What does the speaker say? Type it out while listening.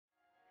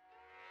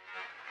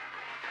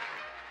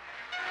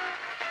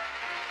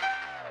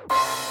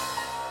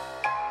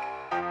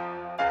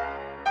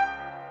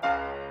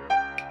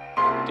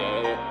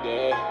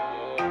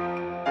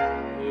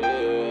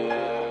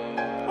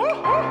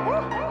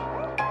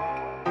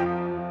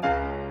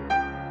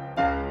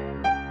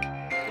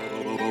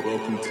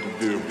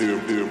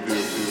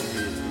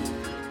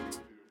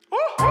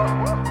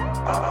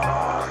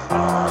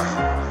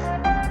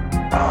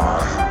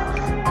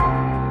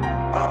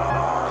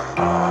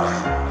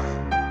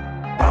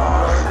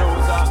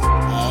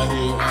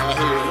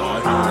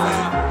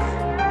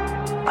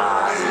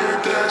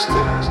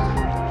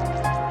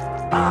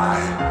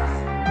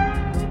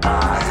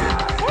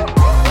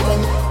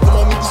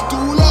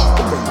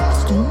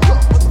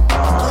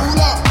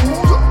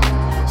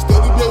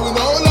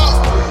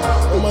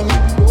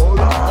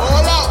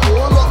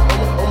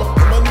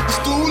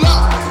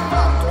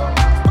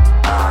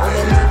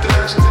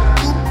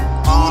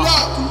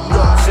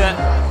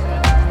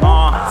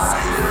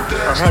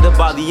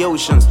the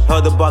oceans.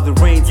 Heard about the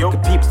rain, took a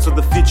peep to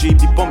the future. He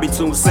be bumping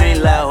to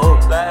Hussein like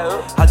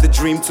had the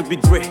dream to be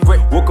great.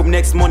 Woke up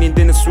next morning,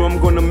 then I swear I'm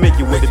gonna make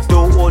it. With the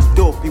dough or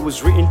dope, it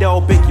was written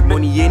down, Becky.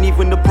 Money ain't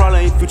even the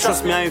problem. If you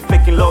trust me, I ain't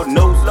faking, Lord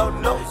knows.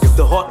 If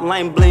the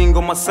hotline bling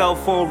on my cell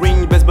phone ring,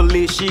 you best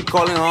believe she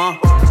calling, huh?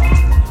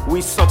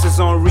 We success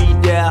on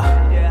read there.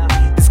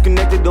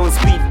 Disconnected on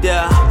speed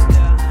there.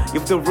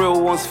 If the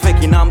real one's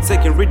faking, I'm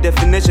taking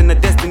redefinition of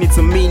destiny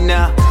to me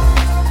now.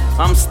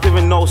 I'm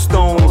Steven No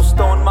Stone,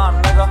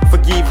 man, nigga.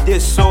 Forgive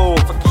this soul.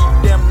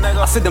 Forgive them,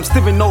 nigga. I said I'm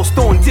Steven No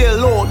Stone, dear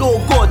Lord, oh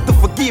God, to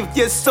forgive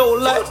this soul.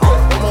 Like, steady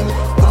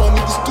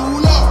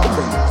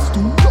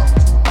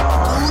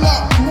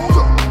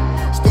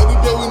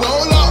going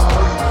all out.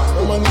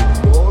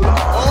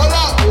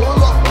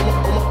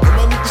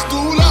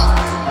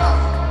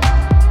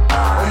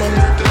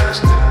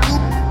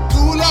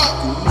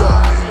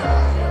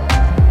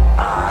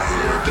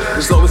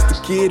 Was always the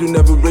kid who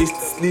never raced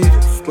to sleep,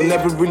 who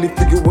never really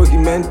figured what he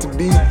meant to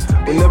be,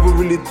 who never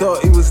really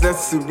thought it was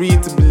necessary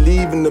to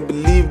believe in the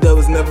belief that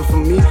was never for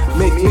me.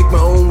 Make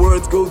my own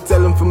words, go tell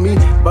them for me.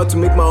 About to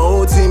make my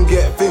own team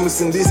get famous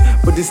in this,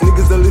 but these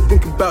niggas only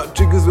think about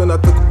triggers when I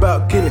talk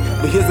about killing.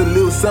 But here's a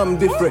little something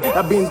different.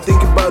 I've been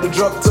thinking about a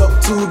drop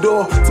top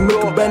 2-door to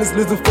make a bandits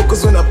losing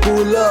focus when I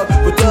pull up.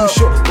 But too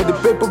short, but the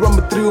paper run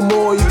me 3 or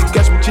more. You can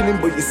catch me chilling,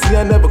 but you see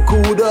I never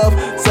cooled off.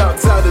 South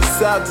side of the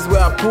south is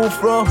where I pull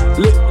from.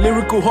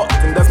 Lyrical hot,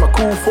 and that's my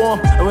cool form.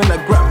 And when I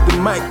grab the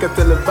mic, I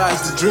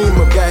televise the dream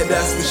of guy.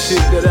 That's the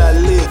shit that I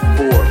live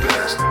for.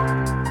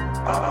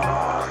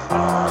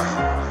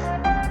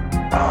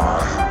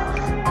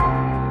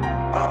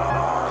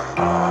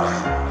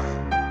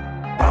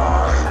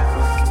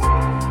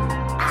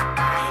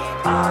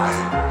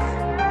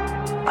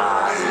 I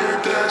hear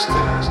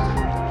destiny.